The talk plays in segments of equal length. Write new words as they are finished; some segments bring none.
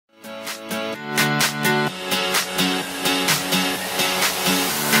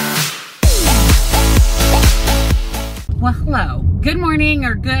Well, hello. Good morning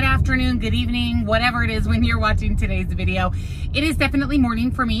or good afternoon, good evening, whatever it is when you're watching today's video. It is definitely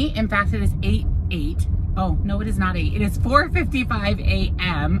morning for me. In fact, it is 8. Oh, no, it is not 8. It is 4:55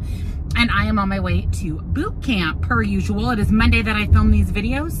 a.m. and I am on my way to boot camp per usual. It is Monday that I film these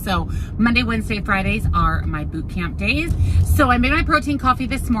videos. So Monday, Wednesday, Fridays are my boot camp days. So I made my protein coffee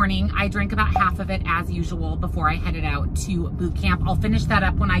this morning. I drank about half of it as usual before I headed out to boot camp. I'll finish that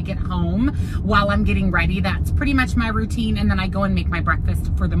up when I get home while I'm getting ready. That's pretty much my routine. And then I go and make my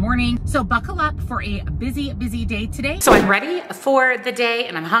breakfast for the morning. So buckle up for a busy, busy day today. So I'm ready for the day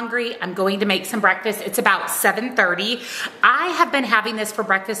and I'm hungry. I'm going to make some breakfast. It's about 7:30. I have been having this for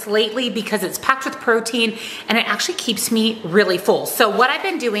breakfast lately because it's packed with protein and it actually keeps me really full. So what I've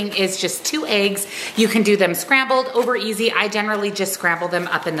been doing is just 2 eggs. You can do them scrambled, over easy. I generally just scramble them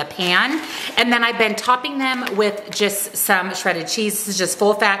up in the pan. And then I've been topping them with just some shredded cheese. This is just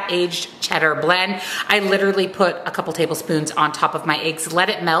full fat aged cheddar blend. I literally put a couple tablespoons on top of my eggs, let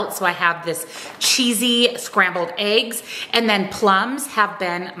it melt. So I have this cheesy scrambled eggs. And then plums have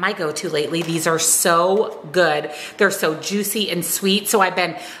been my go-to lately. These are so good. They're so juicy and sweet. So I've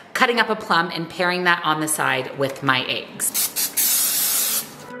been cutting up a plum and pairing that on the side with my eggs.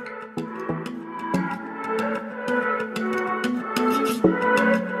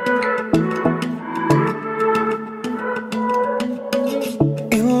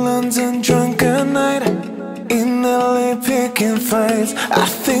 In London, drunk at night, in LA, picking fights. I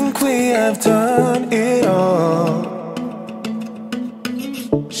think we have done it all.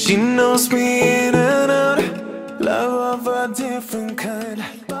 She knows me in and out, love of a different kind.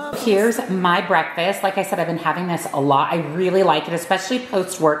 Here's my breakfast. Like I said, I've been having this a lot. I really like it, especially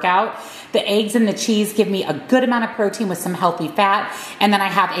post-workout. The eggs and the cheese give me a good amount of protein with some healthy fat. And then I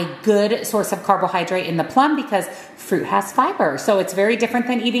have a good source of carbohydrate in the plum because fruit has fiber. So it's very different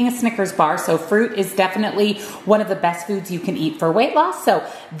than eating a Snickers bar. So fruit is definitely one of the best foods you can eat for weight loss. So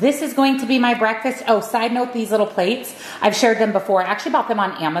this is going to be my breakfast. Oh, side note, these little plates, I've shared them before. I actually bought them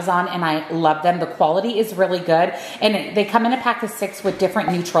on Amazon and I love them. The quality is really good. And they come in a pack of 6 with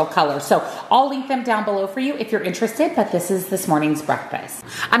different neutral colors. So I'll link them down below for you if you're interested, but this is this morning's breakfast.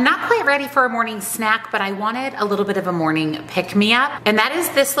 I'm not quite ready for a morning snack, but I wanted a little bit of a morning pick-me-up, and that is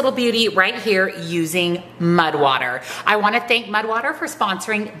this little beauty right here using mud water. I want to thank Mud Water for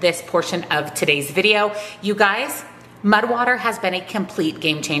sponsoring this portion of today's video. You guys, Mud Water has been a complete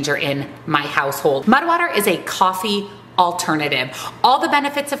game changer in my household. Mud Water is a coffee alternative. All the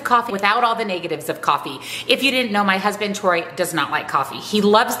benefits of coffee without all the negatives of coffee. If you didn't know, my husband Troy does not like coffee. He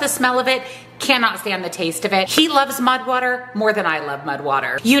loves the smell of it, cannot stand the taste of it. He loves mud water more than I love mud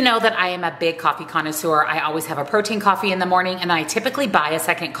water. You know that I am a big coffee connoisseur. I always have a protein coffee in the morning and I typically buy a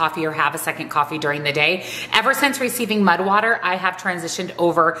second coffee or have a second coffee during the day. Ever since receiving mud water, I have transitioned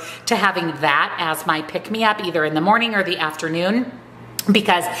over to having that as my pick-me-up either in the morning or the afternoon.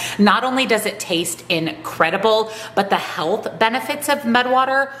 Because not only does it taste incredible, but the health benefits of mud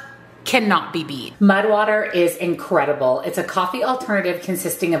water cannot be beat. Mud water is incredible. It's a coffee alternative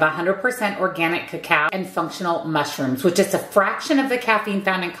consisting of 100% organic cacao and functional mushrooms. With just a fraction of the caffeine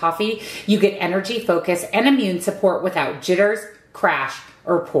found in coffee, you get energy, focus, and immune support without jitters, crash,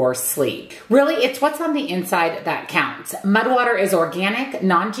 or poor sleep. Really, it's what's on the inside that counts. Mud water is organic,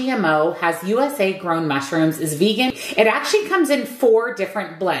 non-GMO, has USA grown mushrooms, is vegan. It actually comes in 4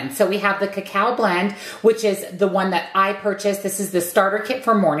 different blends. So we have the cacao blend, which is the one that I purchased. This is the starter kit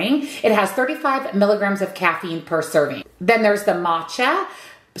for morning. It has 35 milligrams of caffeine per serving. Then there's the matcha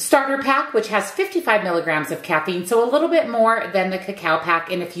starter pack, which has 55 milligrams of caffeine, so a little bit more than the cacao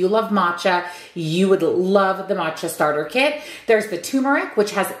pack. And if you love matcha, you would love the matcha starter kit. There's the turmeric,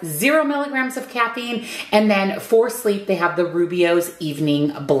 which has 0 milligrams of caffeine. And then for sleep, they have the Rubio's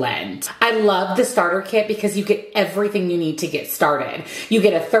evening blend. I love the starter kit because you get everything you need to get started. You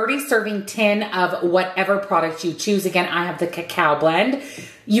get a 30 serving tin of whatever product you choose. Again, I have the cacao blend.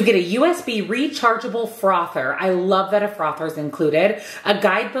 You get a USB rechargeable frother. I love that a frother is included. A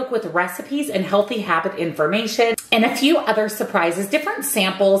guidebook with recipes and healthy habit information, and a few other surprises, different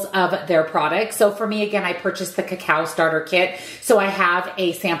samples of their products. So for me, again, I purchased the cacao starter kit. So I have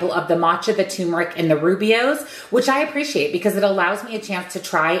a sample of the matcha, the turmeric, and the Rubio's, which I appreciate because it allows me a chance to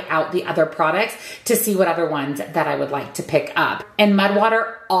try out the other products to see what other ones that I would like to pick up. And Mud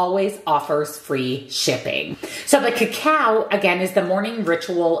Water always offers free shipping. So the cacao, again, is the morning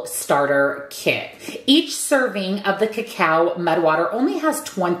ritual starter kit. Each serving of the cacao mud water only has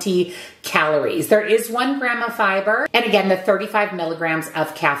 20 calories. There is 1 gram of fiber, and again, the 35 milligrams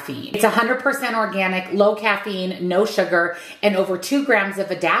of caffeine. It's 100% organic, low caffeine, no sugar, and over 2 grams of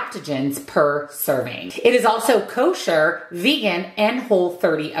adaptogens per serving. It is also kosher, vegan, and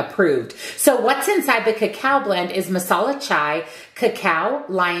Whole30 approved. So what's inside the cacao blend is masala chai, cacao,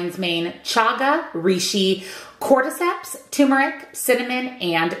 lion's mane, chaga, reishi, cordyceps, turmeric, cinnamon,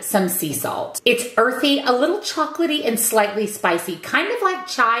 and some sea salt. It's earthy, a little chocolatey, and slightly spicy, kind of like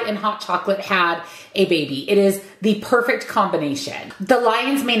chai and hot chocolate had a baby. It is the perfect combination. The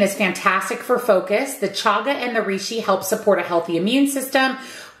lion's mane is fantastic for focus. The chaga and the reishi help support a healthy immune system.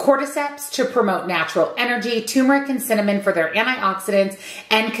 Cordyceps to promote natural energy, turmeric and cinnamon for their antioxidants,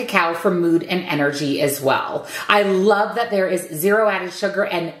 and cacao for mood and energy as well. I love that there is 0 added sugar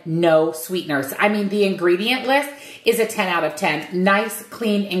and no sweeteners. I mean, the ingredient list is a 10 out of 10. Nice,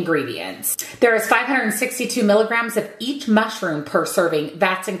 clean ingredients. There is 562 milligrams of each mushroom per serving.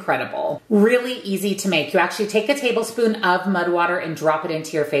 That's incredible. Really easy to make. You actually take a tablespoon of mud water and drop it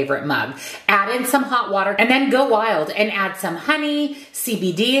into your favorite mug. Add in some hot water and then go wild and add some honey,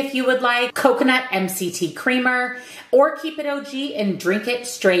 CBD if you would like, coconut MCT creamer, or keep it OG and drink it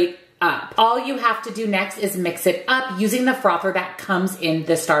straight up. All you have to do next is mix it up using the frother that comes in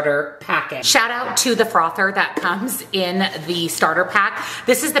the starter packet. Shout out to the frother that comes in the starter pack.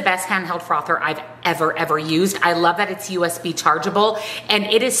 This is the best handheld frother I've ever used. I love that it's USB chargeable and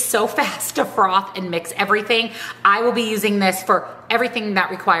it is so fast to froth and mix everything. I will be using this for everything that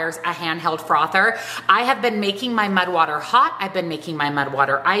requires a handheld frother. I have been making my mud water hot. I've been making my mud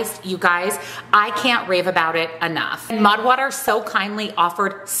water iced. You guys, I can't rave about it enough. And Mud Water so kindly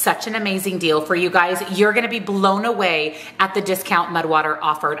offered such an amazing deal for you guys. You're gonna be blown away at the discount Mud Water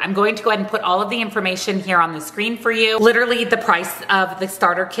offered. I'm going to go ahead and put all of the information here on the screen for you. Literally the price of the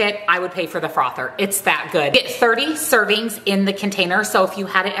starter kit, I would pay for the frother. It's that good. Get 30 servings in the container. So if you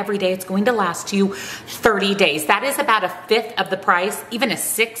had it every day, it's going to last you 30 days. That is about 1/5 of the price, even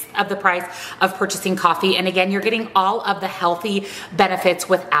 1/6 of the price of purchasing coffee. And again, you're getting all of the healthy benefits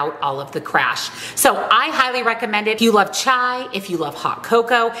without all of the crash. So I highly recommend it. If you love chai, if you love hot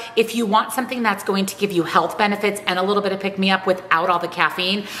cocoa, if you want something that's going to give you health benefits and a little bit of pick-me-up without all the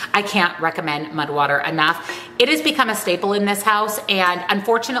caffeine, I can't recommend Mud Water enough. It has become a staple in this house, and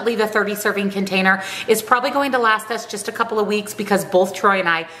unfortunately the 30 serving container is probably going to last us just a couple of weeks because both Troy and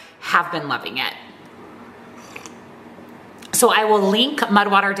I have been loving it. So I will link Mud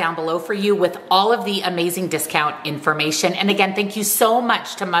Water down below for you with all of the amazing discount information. And again, thank you so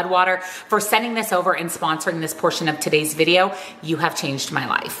much to Mud Water for sending this over and sponsoring this portion of today's video. You have changed my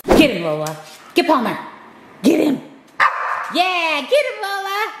life. Get him, Lola. Get Palmer. Get him. Yeah, get him,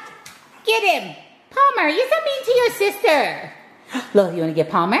 Lola. Get him. Palmer, you're so mean to your sister. Lola, you want to get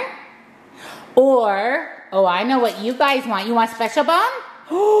Palmer? Or, oh, I know what you guys want. You want special bone?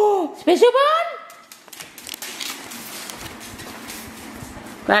 Oh, special bone?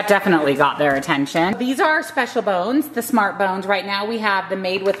 That definitely got their attention. These are special bones, the smart bones. Right now we have the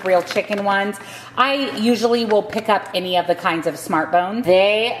made with real chicken ones. I usually will pick up any of the kinds of smart bones.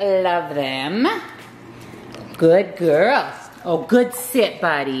 They love them. Good girl. Oh, good sit,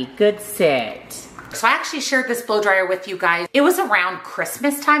 buddy. Good sit. So I actually shared this blow dryer with you guys. It was around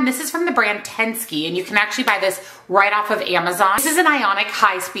Christmas time. This is from the brand Tensky, and you can actually buy this right off of Amazon. This is an ionic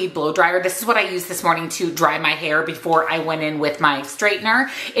high-speed blow dryer. This is what I used this morning to dry my hair before I went in with my straightener.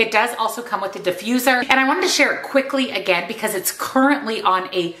 It does also come with a diffuser, and I wanted to share it quickly again because it's currently on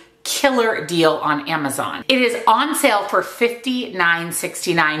a killer deal on Amazon. It is on sale for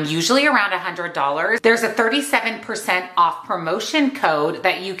 $59.69, usually around $100. There's a 37% off promotion code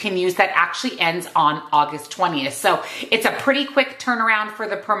that you can use that actually ends on August 20th. So it's a pretty quick turnaround for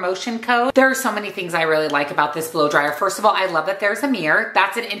the promotion code. There are so many things I really like about this blow dryer. First of all, I love that there's a mirror.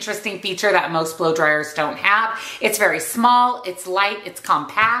 That's an interesting feature that most blow dryers don't have. It's very small, it's light, it's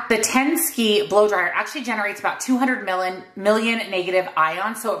compact. The Tensky blow dryer actually generates about 200 million negative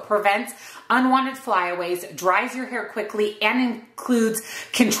ions, so it prevents unwanted flyaways, dries your hair quickly, and includes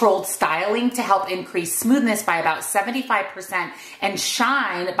controlled styling to help increase smoothness by about 75% and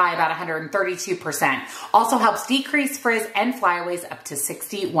shine by about 132%. Also helps decrease frizz and flyaways up to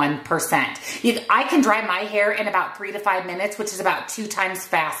 61%. I can dry my hair in about 3 to 5 minutes, which is about 2 times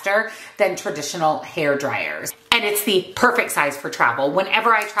faster than traditional hair dryers. And it's the perfect size for travel.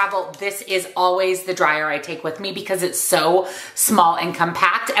 Whenever I travel, this is always the dryer I take with me because it's so small and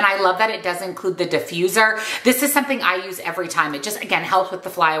compact. And I love that it does include the diffuser. This is something I use every time. It just, again, helps with the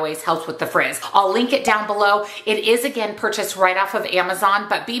flyaways, helps with the frizz. I'll link it down below. It is, again, purchased right off of Amazon,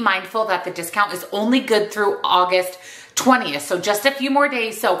 but be mindful that the discount is only good through August 20th, so just a few more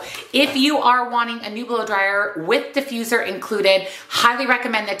days. So if you are wanting a new blow dryer with diffuser included, highly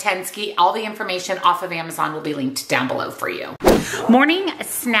recommend the Tensky. All the information off of Amazon will be linked down below for you. Morning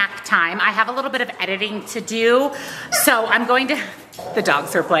snack time. I have a little bit of editing to do, so I'm going to, the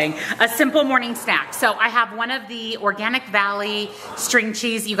dogs are playing, a simple morning snack. So I have one of the Organic Valley string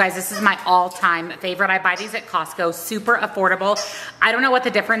cheese. You guys, this is my all-time favorite. I buy these at Costco, super affordable. I don't know what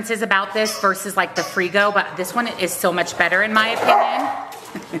the difference is about this versus like the Frigo, but this one is so much better in my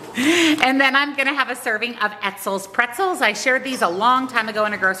opinion. And then I'm gonna have a serving of Etzel's pretzels. I shared these a long time ago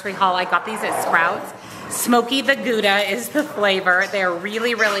in a grocery haul. I got these at Sprouts. Smoky the Gouda is the flavor. They're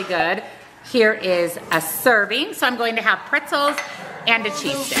really, really good. Here is a serving. So I'm going to have pretzels and a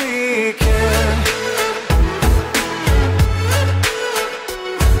cheese stick.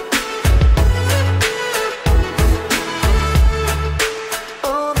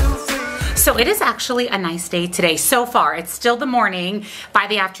 So it is actually a nice day today so far. It's still the morning. By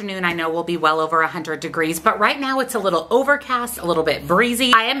the afternoon, I know we'll be well over 100 degrees, but right now it's a little overcast, a little bit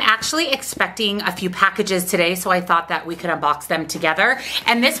breezy. I am actually expecting a few packages today, so I thought that we could unbox them together.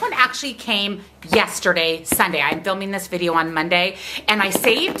 And this one actually came yesterday, Sunday. I'm filming this video on Monday, and I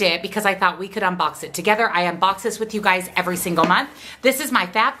saved it because I thought we could unbox it together. I unbox this with you guys every single month. This is my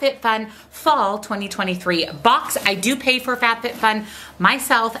FabFitFun Fall 2023 box. I do pay for FabFitFun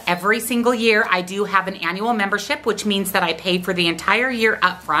myself every single year. I do have an annual membership, which means that I pay for the entire year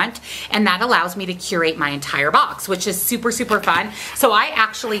up front, and that allows me to curate my entire box, which is super, super fun. So I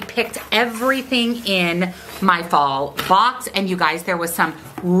actually picked everything in my fall box, and you guys, there was some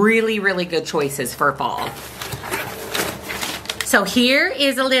really, really good choices for fall. So here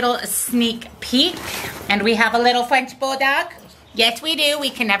is a little sneak peek, and we have a little French bulldog. Yes, we do. We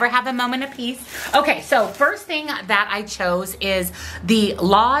can never have a moment of peace. Okay, so first thing that I chose is the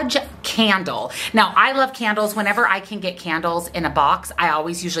Lodge candle. Now, I love candles. Whenever I can get candles in a box, I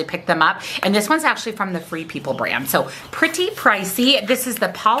always usually pick them up. And this one's actually from the Free People brand. So pretty pricey. This is the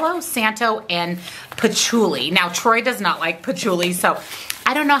Palo Santo and Patchouli. Now, Troy does not like patchouli, so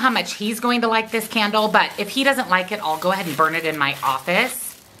I don't know how much he's going to like this candle, but if he doesn't like it, I'll go ahead and burn it in my office.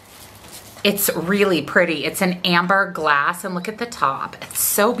 It's really pretty. It's an amber glass, and look at the top. It's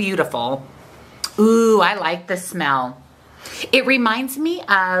so beautiful. Ooh, I like the smell. It reminds me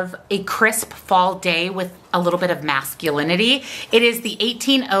of a crisp fall day with a little bit of masculinity. It is the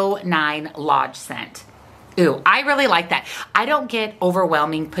 1809 Lodge scent. Ooh, I really like that. I don't get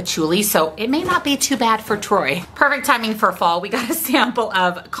overwhelming patchouli, so it may not be too bad for Troy. Perfect timing for fall. We got a sample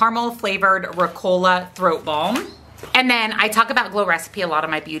of caramel flavored Ricola throat balm. And then I talk about Glow Recipe a lot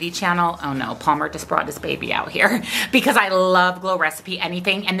on my beauty channel. Oh no, Palmer just brought his baby out here because I love Glow Recipe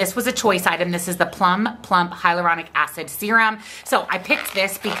anything. And this was a choice item. This is the Plum Plump Hyaluronic Acid Serum. So I picked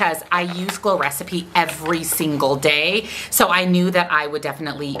this because I use Glow Recipe every single day. So I knew that I would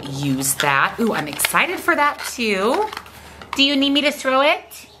definitely use that. Ooh, I'm excited for that too. Do you need me to throw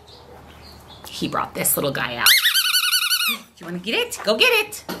it? He brought this little guy out. You wanna get it? Go get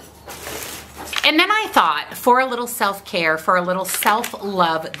it. And then I thought, for a little self-care, for a little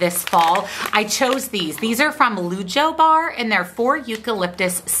self-love this fall, I chose these. These are from Lujo Bar, and they're 4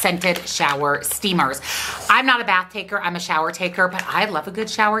 eucalyptus scented shower steamers. I'm not a bath taker, I'm a shower taker, but I love a good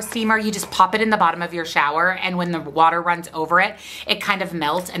shower steamer. You just pop it in the bottom of your shower, and when the water runs over it, it kind of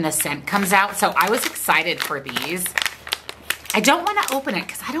melts and the scent comes out. So I was excited for these. I don't want to open it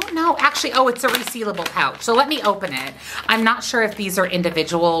because I don't know. Actually, oh, it's a resealable pouch. So let me open it. I'm not sure if these are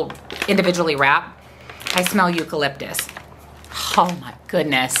individually wrapped. I smell eucalyptus. Oh my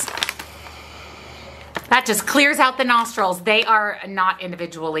goodness. That just clears out the nostrils. They are not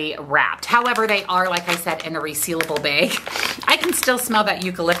individually wrapped. However, they are, like I said, in a resealable bag. I can still smell that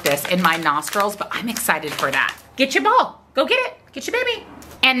eucalyptus in my nostrils, but I'm excited for that. Get your ball. Go get it. Get your baby.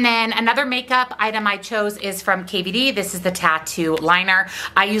 And then another makeup item I chose is from KVD. This is the tattoo liner.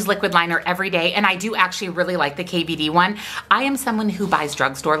 I use liquid liner every day, and I do actually really like the KVD one. I am someone who buys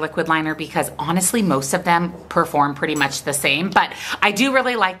drugstore liquid liner because honestly, most of them perform pretty much the same, but I do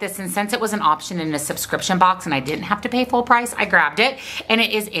really like this, and since it was an option in a subscription box and I didn't have to pay full price, I grabbed it, and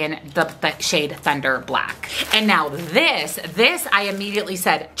it is in the shade Thunder Black. And now this I immediately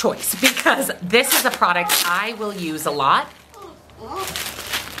said choice because this is a product I will use a lot.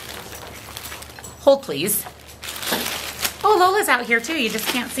 Hold, please. Oh, Lola's out here too. You just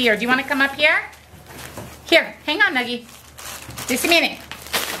can't see her. Do you want to come up here? Here, hang on, Nuggie. Just a minute.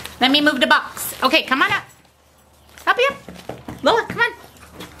 Let me move the box. Okay, come on up. Up. Lola, come on.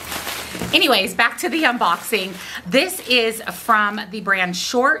 Anyways, back to the unboxing. This is from the brand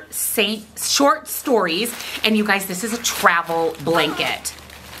Short Stories. And you guys, this is a travel blanket.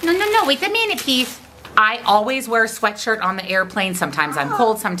 No, wait a minute, please. I always wear a sweatshirt on the airplane. Sometimes I'm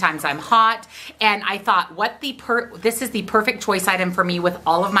cold, sometimes I'm hot. And I thought, this is the perfect choice item for me with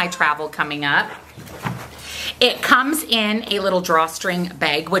all of my travel coming up. It comes in a little drawstring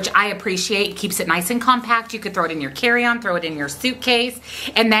bag, which I appreciate. It keeps it nice and compact. You could throw it in your carry-on, throw it in your suitcase.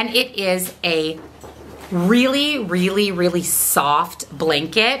 And then it is a really soft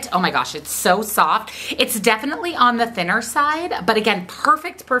blanket. Oh my gosh, it's so soft. It's definitely on the thinner side, but again,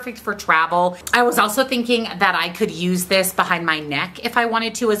 perfect for travel. I was also thinking that I could use this behind my neck if I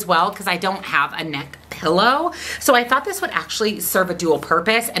wanted to as well, because I don't have a neck pillow. So I thought this would actually serve a dual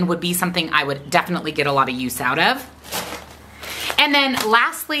purpose and would be something I would definitely get a lot of use out of. And then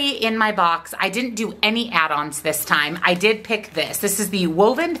lastly in my box, I didn't do any add-ons this time. I did pick this. This is the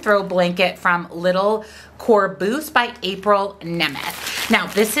Woven Throw Blanket from Little Core Boost by April Nemeth. Now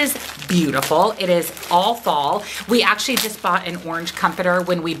this is beautiful. It is all fall. We actually just bought an orange comforter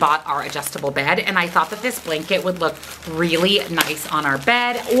when we bought our adjustable bed, and I thought that this blanket would look really nice on our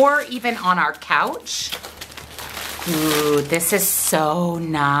bed or even on our couch. Ooh, this is so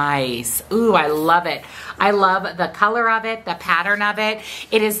nice. Ooh, I love it. I love the color of it, the pattern of it.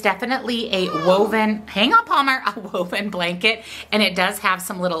 It is definitely a woven, hang on Palmer, a woven blanket, and it does have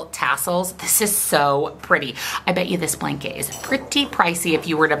some little tassels. This is so pretty. I bet you this blanket is pretty pricey if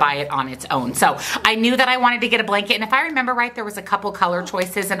you were to buy it on its own. So I knew that I wanted to get a blanket, and if I remember right, there was a couple color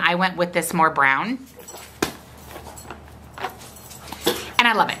choices, and I went with this more brown. And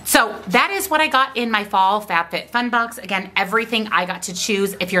I love it. So that is what I got in my fall FabFitFun box. Again, everything I got to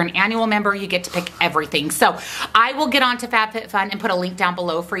choose. If you're an annual member, you get to pick everything. So I will get on to FabFitFun and put a link down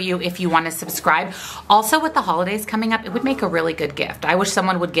below for you if you want to subscribe. Also, with the holidays coming up, it would make a really good gift. I wish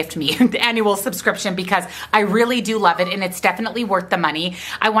someone would gift me the annual subscription because I really do love it, and it's definitely worth the money.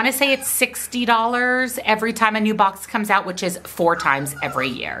 I want to say it's $60 every time a new box comes out, which is 4 times every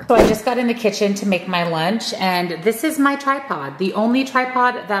year. So I just got in the kitchen to make my lunch, and this is my tripod, the only tripod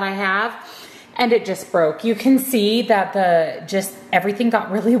that I have, and it just broke. You can see that everything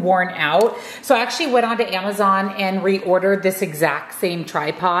got really worn out. So I actually went onto Amazon and reordered this exact same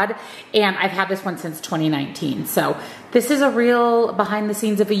tripod, and I've had this one since 2019. So this is a real behind the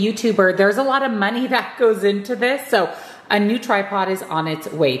scenes of a YouTuber. There's a lot of money that goes into this. So a new tripod is on its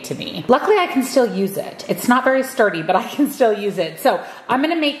way to me. Luckily, I can still use it. It's not very sturdy, but I can still use it. So I'm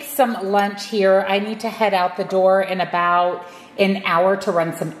gonna make some lunch here. I need to head out the door in about an hour to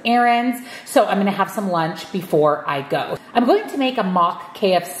run some errands. So I'm gonna have some lunch before I go. I'm going to make a mock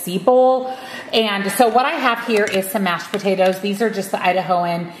KFC bowl. And so what I have here is some mashed potatoes. These are just the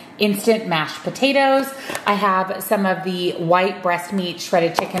Idahoan instant mashed potatoes. I have some of the white breast meat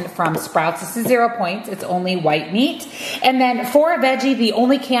shredded chicken from Sprouts. This is 0 points, it's only white meat. And then for a veggie, the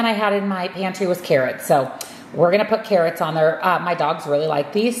only can I had in my pantry was carrots. So we're gonna put carrots on there. My dogs really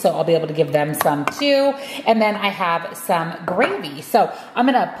like these, so I'll be able to give them some too. And then I have some gravy. So I'm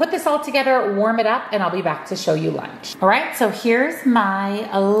gonna put this all together, warm it up, and I'll be back to show you lunch. All right, so here's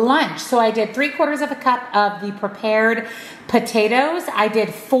my lunch. So I did 3/4 of a cup of the prepared potatoes. I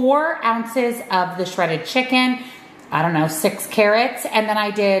did 4 ounces of the shredded chicken, I don't know, 6 carrots, and then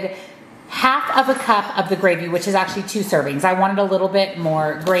I did half of a cup of the gravy, which is actually 2 servings. I wanted a little bit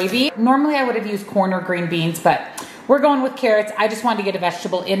more gravy. Normally I would have used corn or green beans, but we're going with carrots. I just wanted to get a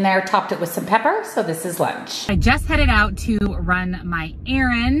vegetable in there, topped it with some pepper, so this is lunch. I just headed out to run my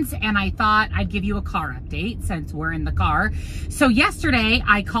errands, and I thought I'd give you a car update since we're in the car. So yesterday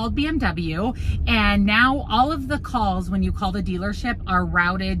I called BMW, and now all of the calls when you call the dealership are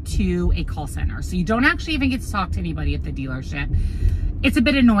routed to a call center. So you don't actually even get to talk to anybody at the dealership. It's a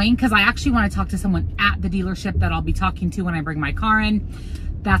bit annoying because I actually want to talk to someone at the dealership that I'll be talking to when I bring my car in.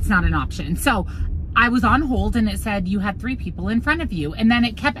 That's not an option. So I was on hold and it said you had 3 people in front of you. And then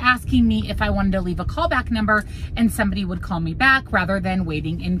it kept asking me if I wanted to leave a callback number and somebody would call me back rather than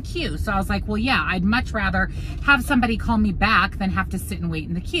waiting in queue. So I was like, well, yeah, I'd much rather have somebody call me back than have to sit and wait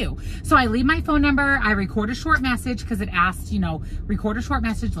in the queue. So I leave my phone number, I record a short message because it asked, you know, record a short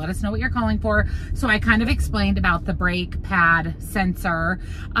message, let us know what you're calling for. So I kind of explained about the brake pad sensor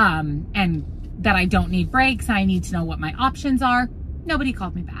and that I don't need brakes and I need to know what my options are. Nobody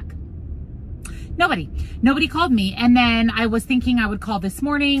called me back. Nobody called me. And then I was thinking I would call this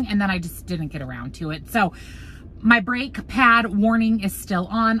morning and then I just didn't get around to it. So my brake pad warning is still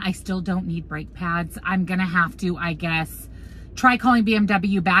on. I still don't need brake pads. I'm gonna have to, I guess, try calling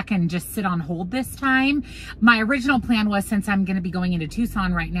BMW back and just sit on hold this time. My original plan was, since I'm going to be going into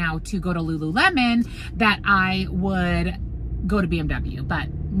Tucson right now to go to Lululemon, that I would go to BMW,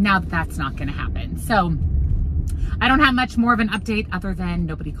 but now that's not going to happen. So I don't have much more of an update other than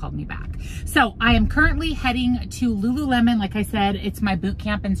nobody called me back. So I am currently heading to Lululemon. Like I said, it's my boot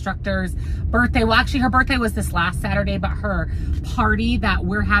camp instructor's birthday. Well, actually her birthday was this last Saturday, but her party that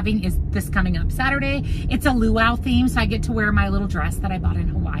we're having is this coming up Saturday. It's a luau theme, so I get to wear my little dress that I bought in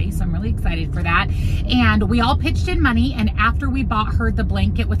Hawaii. So I'm really excited for that. And we all pitched in money. And after we bought her the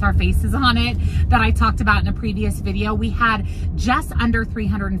blanket with our faces on it that I talked about in a previous video, we had just under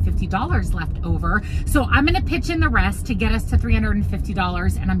 $350 left over. So I'm going to pitch in the rest to get us to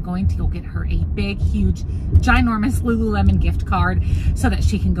 $350, and I'm going to go get her a big, huge, ginormous Lululemon gift card so that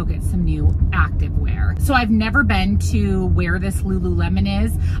she can go get some new active wear. So I've never been to where this Lululemon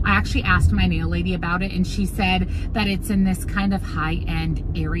is. I actually asked my nail lady about it, and she said that it's in this kind of high-end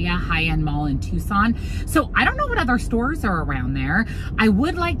area, high-end mall in Tucson. So I don't know what other stores are around there. I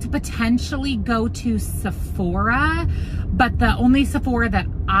would like to potentially go to Sephora, but the only Sephora that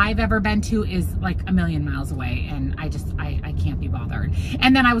I've ever been to is like a million miles away, and I can't be bothered.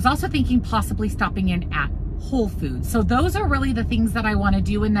 And then I was also thinking possibly stopping in at Whole Foods. So those are really the things that I want to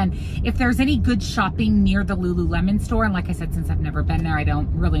do. And then if there's any good shopping near the Lululemon store, and like I said, since I've never been there, I don't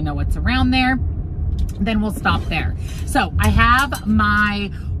really know what's around there, then we'll stop there. So I have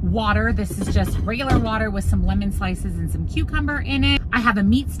my water. This is just regular water with some lemon slices and some cucumber in it. I have a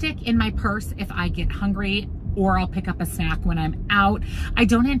meat stick in my purse if I get hungry, or I'll pick up a snack when I'm out. I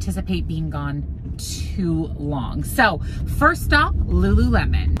don't anticipate being gone too long. So first stop,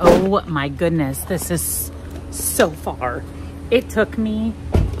 Lululemon. Oh my goodness, this is so far. It took me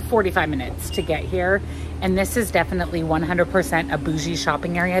 45 minutes to get here, and this is definitely 100% a bougie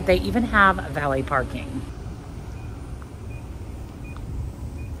shopping area. They even have valet parking.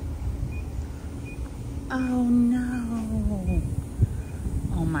 Oh no.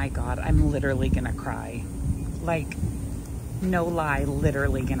 Oh my God, I'm literally gonna cry. Like, no lie,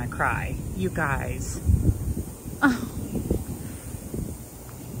 literally gonna cry. You guys. Oh.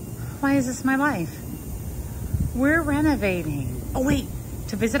 Why is this my life? We're renovating. Oh wait,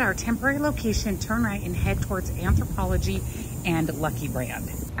 to visit our temporary location, turn right and head towards Anthropologie and Lucky Brand.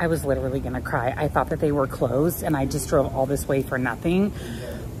 I was literally gonna cry. I thought that they were closed and I just drove all this way for nothing.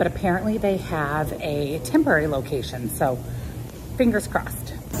 But apparently they have a temporary location, so fingers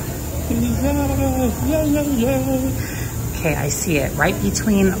crossed. Okay, I see it right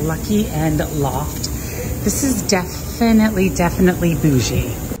between Lucky and Loft. This is definitely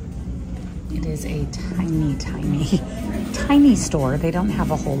bougie. It is a tiny store. They don't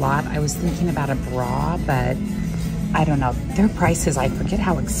have a whole lot. I was thinking about a bra, but I don't know. Their prices, I forget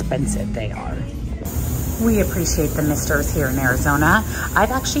how expensive they are. We appreciate the misters here in Arizona.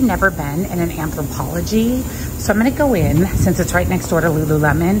 I've actually never been in an Anthropologie, so I'm gonna go in since it's right next door to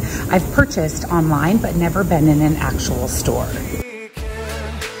Lululemon. I've purchased online, but never been in an actual store.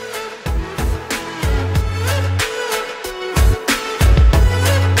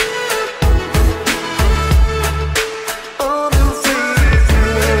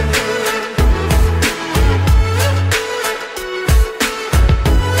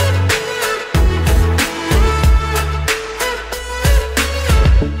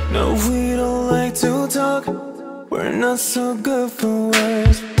 Not so good for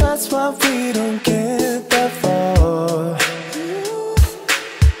words, that's why we don't get that far.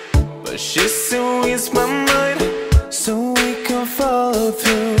 But she still reads my mind, so we can follow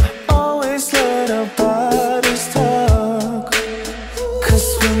through. Always let our bodies talk,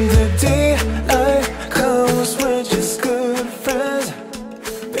 'cause when the daylight comes, we're just good friends,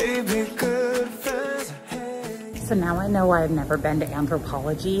 baby, good friends. Hey. So now I know I've never been to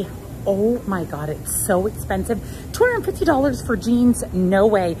Anthropologie. Oh my God, it's so expensive. $250 for jeans, no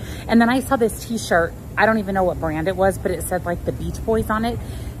way. And then I saw this t-shirt, I don't even know what brand it was, but it said like the Beach Boys on it,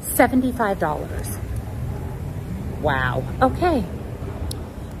 $75. Wow, okay.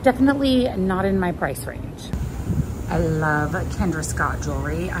 Definitely not in my price range. I love Kendra Scott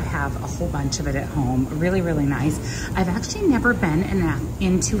jewelry. I have a whole bunch of it at home, really nice. I've actually never been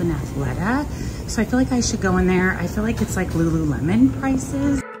into an Athleta, so I feel like I should go in there. I feel like it's like Lululemon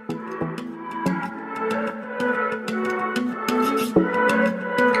prices.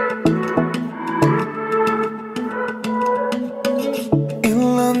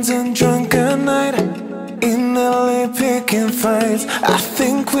 Drunk at night, in LA picking fights. I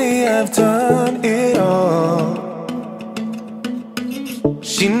think we have done it all.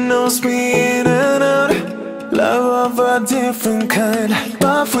 She knows me in and out, love of a different kind,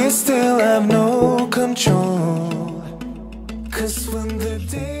 but we still have no control. 'Cause when the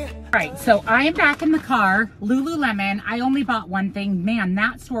day All right, so I am back in the car. Lululemon, I only bought one thing. Man,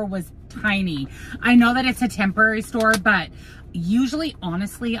 that store was tiny. I know that it's a temporary store, but usually,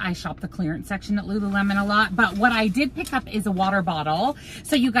 honestly, I shop the clearance section at Lululemon a lot. But what I did pick up is a water bottle.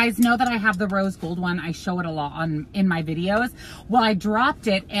 So you guys know that I have the rose gold one. I show it a lot in my videos. Well, I dropped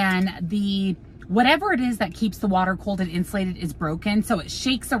it and whatever it is that keeps the water cold and insulated is broken. So it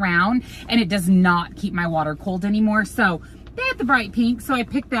shakes around and it does not keep my water cold anymore. So they had the bright pink, so I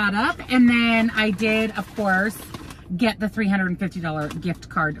picked that up. And then I did, of course, get the $350 gift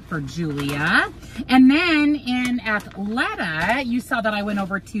card for Julia. And then in Athleta, you saw that I went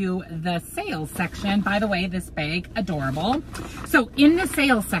over to the sales section. By the way, this bag, adorable. So in the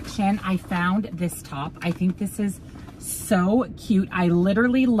sales section, I found this top. I think this is so cute. I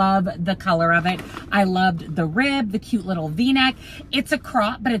literally love the color of it. I loved the rib, the cute little v-neck. It's a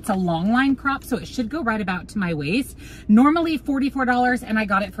crop, but it's a long line crop, so it should go right about to my waist. Normally $44, and I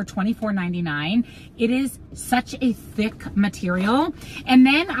got it for $24.99. It is such a thick material. And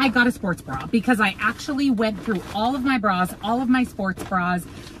then I got a sports bra because I actually went through all of my bras, all of my sports bras,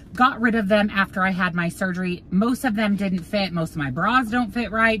 got rid of them after I had my surgery. Most of them didn't fit. Most of my bras don't fit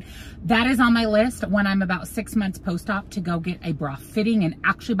right. That is on my list when I'm about 6 months post-op to go get a bra fitting and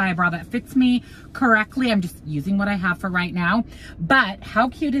actually buy a bra that fits me correctly. I'm just using what I have for right now. But how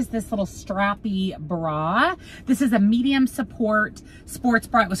cute is this little strappy bra? This is a medium support sports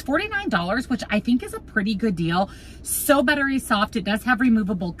bra. It was $49, which I think is a pretty good deal. So buttery soft. It does have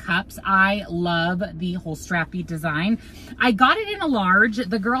removable cups. I love the whole strappy design. I got it in a large.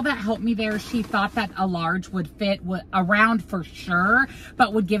 The girl that helped me there, she thought that a large would fit around for sure,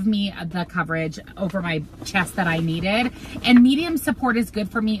 but would give me the coverage over my chest that I needed. And medium support is good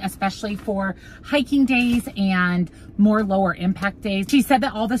for me, especially for hiking days and more lower impact days. She said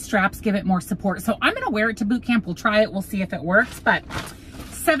that all the straps give it more support. So I'm going to wear it to boot camp. We'll try it. We'll see if it works. But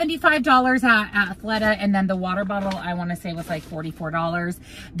 $75 at Athleta, and then the water bottle I want to say was like $44.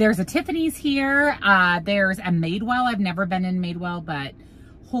 There's a Tiffany's here. There's a Madewell. I've never been in Madewell, but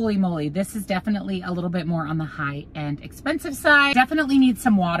holy moly, this is definitely a little bit more on the high and expensive side. Definitely need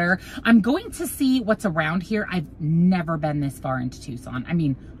some water. I'm going to see what's around here. I've never been this far into Tucson. I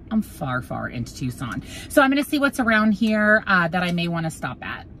mean, I'm far, far into Tucson. So I'm going to see what's around here that I may want to stop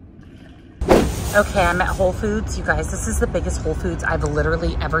at. Okay, I'm at Whole Foods. You guys, this is the biggest Whole Foods I've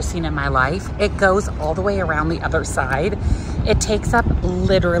literally ever seen in my life. It goes all the way around the other side. It takes up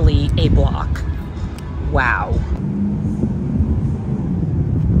literally a block. Wow.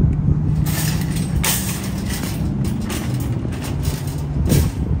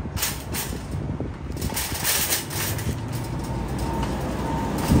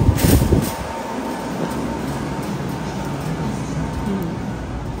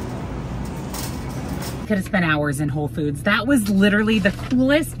 Could have spent hours in Whole Foods. That was literally the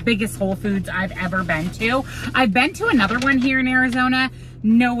coolest, biggest Whole Foods I've ever been to. I've been to another one here in Arizona,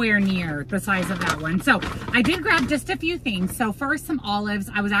 nowhere near the size of that one. So I did grab just a few things. So first, some olives.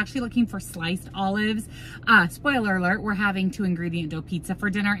 I was actually looking for sliced olives. Spoiler alert, we're having 2-ingredient dough pizza for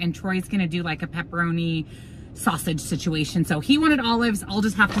dinner, and Troy's gonna do like a pepperoni sausage situation. So he wanted olives. I'll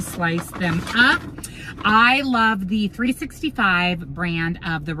just have to slice them up. I love the 365 brand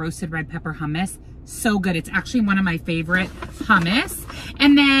of the roasted red pepper hummus. So good. It's actually one of my favorite hummus.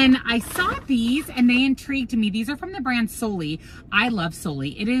 And then I saw these and they intrigued me. These are from the brand Soli. I love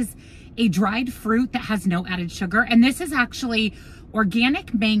Soli. It is a dried fruit that has no added sugar. And this is actually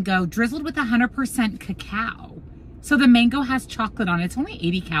organic mango drizzled with 100% cacao. So the mango has chocolate on it. It's only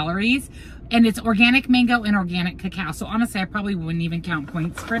 80 calories. And it's organic mango and organic cacao. So honestly, I probably wouldn't even count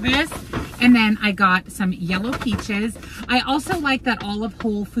points for this. And then I got some yellow peaches. I also like that all of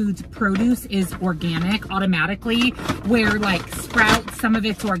Whole Foods produce is organic automatically, where like Sprouts, some of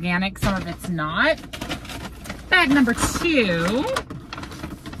it's organic, some of it's not. Bag number 2.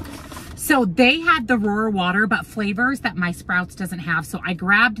 So they had the Roar water, but flavors that my Sprouts doesn't have. So I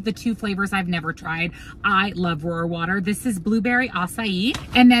grabbed the 2 flavors I've never tried. I love Roar water. This is blueberry acai.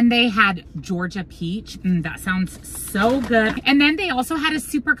 And then they had Georgia peach. That sounds so good. And then they also had a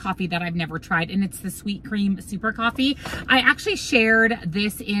super coffee that I've never tried, and it's the sweet cream super coffee. I actually shared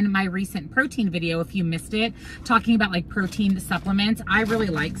this in my recent protein video, if you missed it, talking about like protein supplements. I really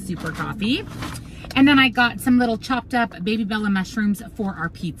like super coffee. And then I got some little chopped up baby bella mushrooms for our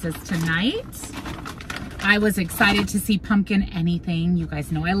pizzas tonight. I was excited to see pumpkin anything. You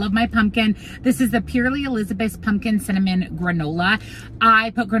guys know I love my pumpkin. This is the Purely Elizabeth's Pumpkin Cinnamon Granola.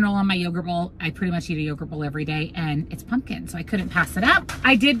 I put granola in my yogurt bowl. I pretty much eat a yogurt bowl every day, and it's pumpkin, so I couldn't pass it up.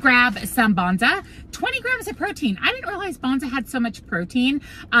 I did grab some Bonza, 20 grams of protein. I didn't realize Bonza had so much protein.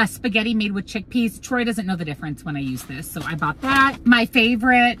 Spaghetti made with chickpeas. Troy doesn't know the difference when I use this, so I bought that. My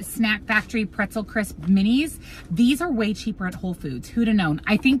favorite Snack Factory Pretzel Crisp Minis. These are way cheaper at Whole Foods. Who'd have known?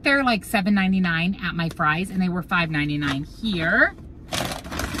 I think they're like $7.99 at my Fry's, and they were $5.99 here.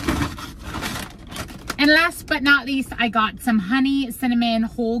 And last but not least, I got some honey cinnamon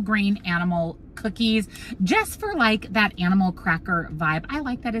whole grain animal cookies, just for like that animal cracker vibe. I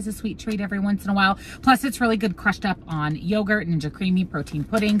like that as a sweet treat every once in a while. Plus it's really good crushed up on yogurt, Ninja Creamy protein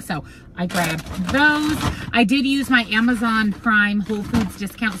pudding. So I grabbed those. I did use my Amazon Prime Whole Foods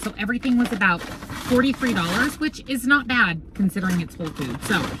discount. So everything was about $43, which is not bad considering it's Whole Foods.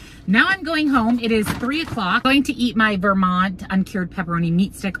 So now I'm going home. It is 3 o'clock. Going to eat my Vermont uncured pepperoni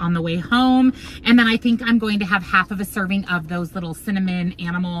meat stick on the way home. And then I think I'm going to have half of a serving of those little cinnamon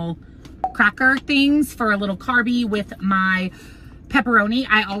animal cracker things for a little carby with my pepperoni.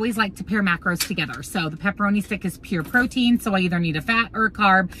 I always like to pair macros together. So the pepperoni stick is pure protein, so I either need a fat or a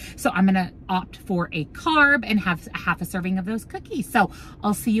carb. So I'm gonna opt for a carb and have half a serving of those cookies. So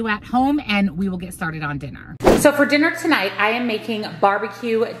I'll see you at home and we will get started on dinner. So for dinner tonight, I am making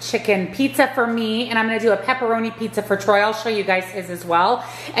barbecue chicken pizza for me, and I'm gonna do a pepperoni pizza for Troy. I'll show you guys his as well.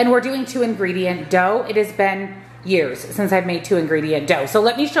 And we're doing 2-ingredient dough. It has been years since I've made 2-ingredient dough. So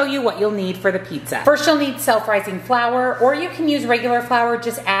let me show you what you'll need for the pizza. First, you'll need self-rising flour, or you can use regular flour.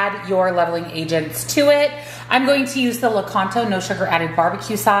 Just add your leveling agents to it. I'm going to use the Lakanto no sugar added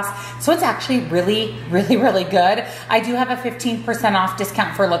barbecue sauce. So it's actually really good. I do have a 15% off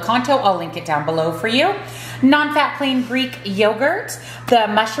discount for Lakanto. I'll link it down below for you. Non-fat plain Greek yogurt, the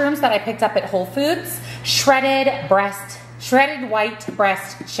mushrooms that I picked up at Whole Foods, shredded white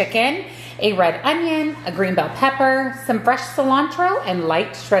breast chicken, a red onion, a green bell pepper, some fresh cilantro, and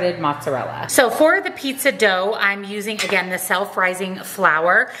light shredded mozzarella. So for the pizza dough, I'm using, again, the self-rising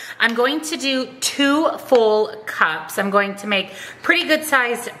flour. I'm going to do 2 full cups. I'm going to make pretty good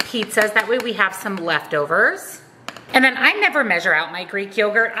sized pizzas. That way we have some leftovers. And then I never measure out my Greek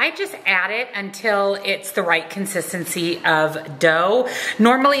yogurt. I just add it until it's the right consistency of dough.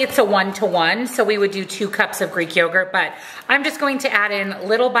 Normally it's a 1-to-1, so we would do 2 cups of Greek yogurt, but I'm just going to add in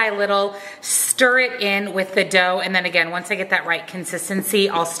little by little, stir it in with the dough, and then again, once I get that right consistency,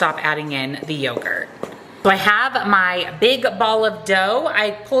 I'll stop adding in the yogurt. So I have my big ball of dough.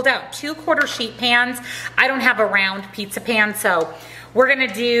 I pulled out 2 quarter sheet pans. I don't have a round pizza pan, so we're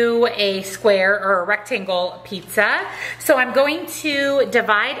gonna do a square or a rectangle pizza. So I'm going to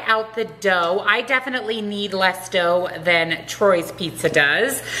divide out the dough. I definitely need less dough than Troy's pizza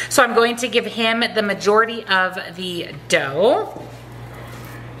does. So I'm going to give him the majority of the dough.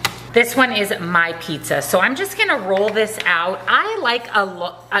 This one is my pizza. So I'm just gonna roll this out. I like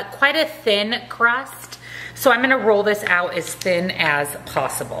quite a thin crust. So I'm gonna roll this out as thin as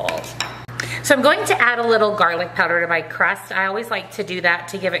possible. So I'm going to add a little garlic powder to my crust. I always like to do that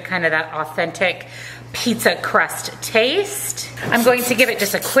to give it kind of that authentic pizza crust taste. I'm going to give it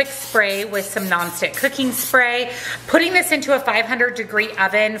just a quick spray with some nonstick cooking spray, putting this into a 500-degree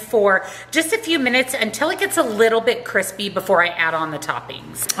oven for just a few minutes until it gets a little bit crispy before I add on the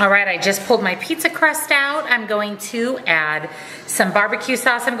toppings. All right, I just pulled my pizza crust out. I'm going to add some barbecue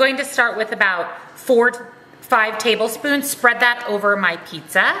sauce. I'm going to start with about 4 to 5 tablespoons, spread that over my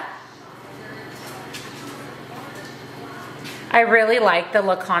pizza. I really like the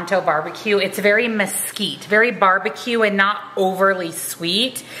Lakanto barbecue. It's very mesquite, very barbecue and not overly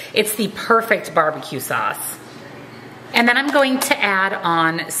sweet. It's the perfect barbecue sauce. And then I'm going to add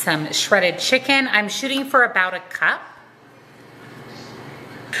on some shredded chicken. I'm shooting for about a cup.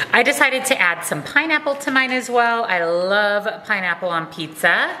 I decided to add some pineapple to mine as well. I love pineapple on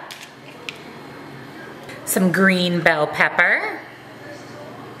pizza. Some green bell pepper.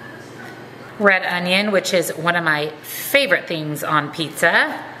 Red onion, which is one of my favorite things on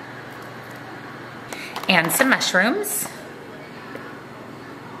pizza, and some mushrooms.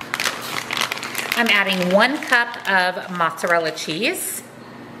 I'm adding 1 cup of mozzarella cheese.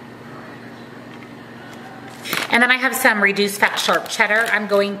 And then I have some reduced fat sharp cheddar. I'm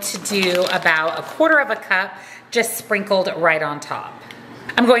going to do about 1/4 cup, just sprinkled right on top.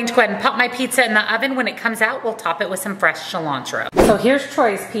 I'm going to go ahead and pop my pizza in the oven. When it comes out, we'll top it with some fresh cilantro. So here's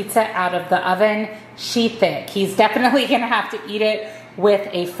Troy's pizza out of the oven. She thick. He's definitely gonna have to eat it with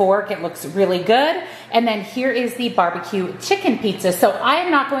a fork. It looks really good. And then here is the barbecue chicken pizza. So I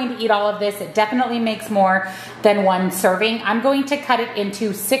am not going to eat all of this. It definitely makes more than 1 serving. I'm going to cut it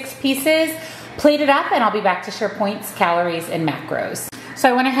into 6 pieces. plate it up, and I'll be back to share points, calories, and macros. So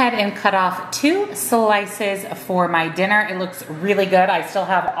I went ahead and cut off 2 slices for my dinner. It looks really good. I still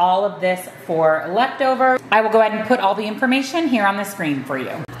have all of this for leftover. I will go ahead and put all the information here on the screen for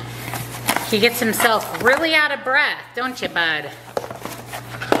you. He gets himself really out of breath, don't you, bud?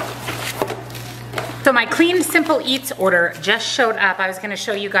 So my Clean Simple Eats order just showed up. I was gonna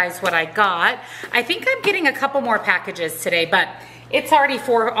show you guys what I got. I think I'm getting a couple more packages today, but it's already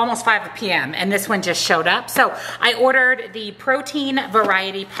almost 5 p.m. and this one just showed up. So I ordered the protein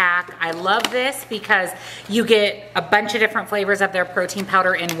variety pack. I love this because you get a bunch of different flavors of their protein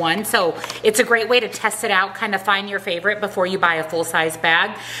powder in one. So it's a great way to test it out, kind of find your favorite before you buy a full-size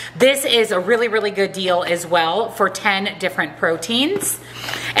bag. This is a really, really good deal as well for 10 different proteins.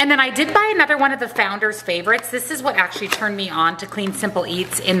 And then I did buy another one of the Founder's favorites. This is what actually turned me on to Clean Simple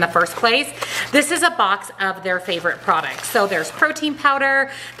Eats in the first place. This is a box of their favorite products. So there's protein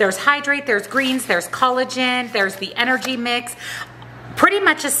powder, there's hydrate, there's greens, there's collagen, there's the energy mix. Pretty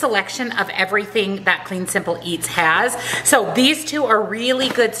much a selection of everything that Clean Simple Eats has. So these 2 are really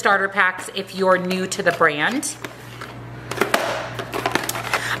good starter packs if you're new to the brand.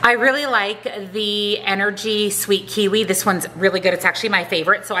 I really like the Energy Sweet Kiwi. This one's really good. It's actually my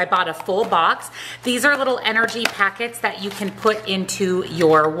favorite, so I bought a full box. These are little energy packets that you can put into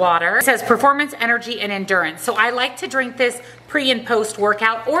your water. It says performance, energy, and endurance. So I like to drink this pre and post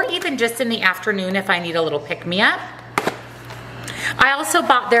workout, or even just in the afternoon if I need a little pick-me-up. I also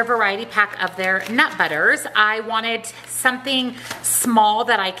bought their variety pack of their nut butters. I wanted something small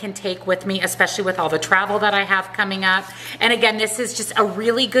that I can take with me, especially with all the travel that I have coming up. And again, this is just a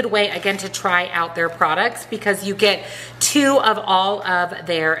really good way, again, to try out their products because you get 2 of all of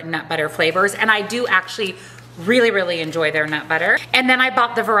their nut butter flavors. And I do actually really enjoy their nut butter. And then I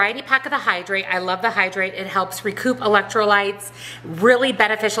bought the variety pack of the hydrate. I love the hydrate. It helps recoup electrolytes, really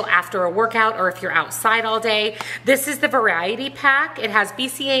beneficial after a workout or if you're outside all day. This is the variety pack. It has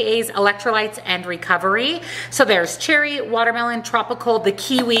BCAAs, electrolytes, and recovery. So there's cherry, watermelon, tropical, the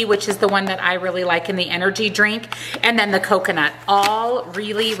kiwi, which is the one that I really like in the energy drink, and then the coconut. All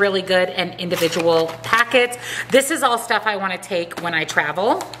really good and individual packets. This is all stuff I want to take when I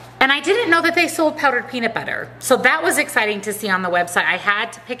travel. And I didn't know that they sold powdered peanut butter. So that was exciting to see on the website. I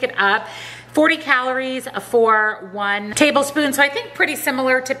had to pick it up. 40 calories for 1 tablespoon. So I think pretty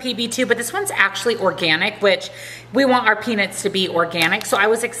similar to PB2, but this one's actually organic, which we want our peanuts to be organic. So I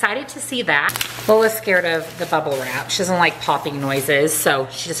was excited to see that. Lola's scared of the bubble wrap. She doesn't like popping noises, so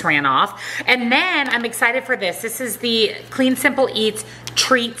she just ran off. And then I'm excited for this. This is the Clean Simple Eats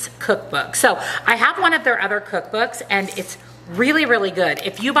Treats Cookbook. So I have one of their other cookbooks and it's really good.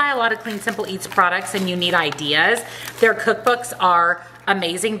 If you buy a lot of Clean Simple Eats products and you need ideas, their cookbooks are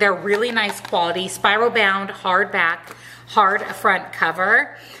amazing. They're really nice quality, spiral bound, hard back, hard front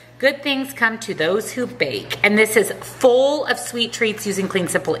cover. Good things come to those who bake. And this is full of sweet treats using Clean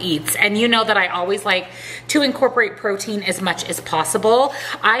Simple Eats. And you know that I always like to incorporate protein as much as possible.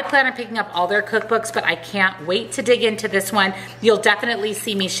 I plan on picking up all their cookbooks, but I can't wait to dig into this one. You'll definitely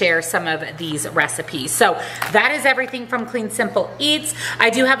see me share some of these recipes. So that is everything from Clean Simple Eats.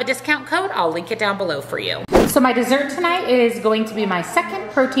 I do have a discount code. I'll link it down below for you. So my dessert tonight is going to be my second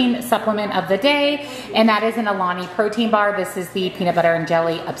protein supplement of the day, and that is an Alani protein bar. This is the peanut butter and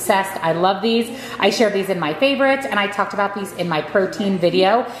jelly obsessed. I love these. I shared these in my favorites, and I talked about these in my protein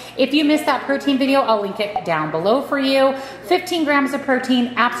video. If you missed that protein video, I'll link it down below for you. 15 grams of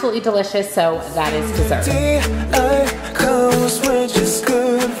protein, absolutely delicious. So that is dessert. Daylight comes, we're just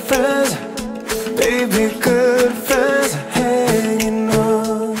good friends, baby, good friends, hanging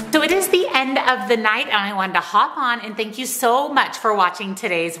on. So it is the end of the night, and I wanted to hop on and thank you so much for watching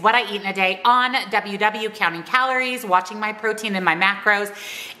today's What I Eat in a Day on WW, counting calories, watching my protein and my macros.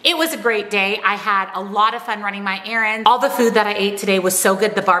 It was a great day. I had a lot of fun running my errands. All the food that I ate today was so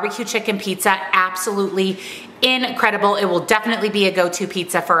good. The barbecue chicken pizza, absolutely incredible. It will definitely be a go-to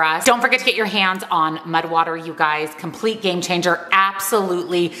pizza for us. Don't forget to get your hands on Mudwater, you guys. Complete game changer,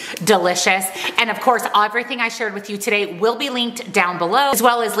 absolutely delicious. And of course, everything I shared with you today will be linked down below, as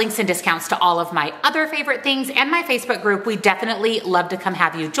well as links and discounts to all of my other favorite things and my Facebook group. We definitely love to come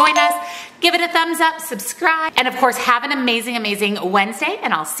have you join us. Give it a thumbs up, subscribe, and of course, have an amazing, amazing Wednesday,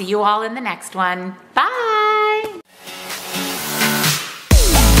 and I'll see you all in the next one. Bye.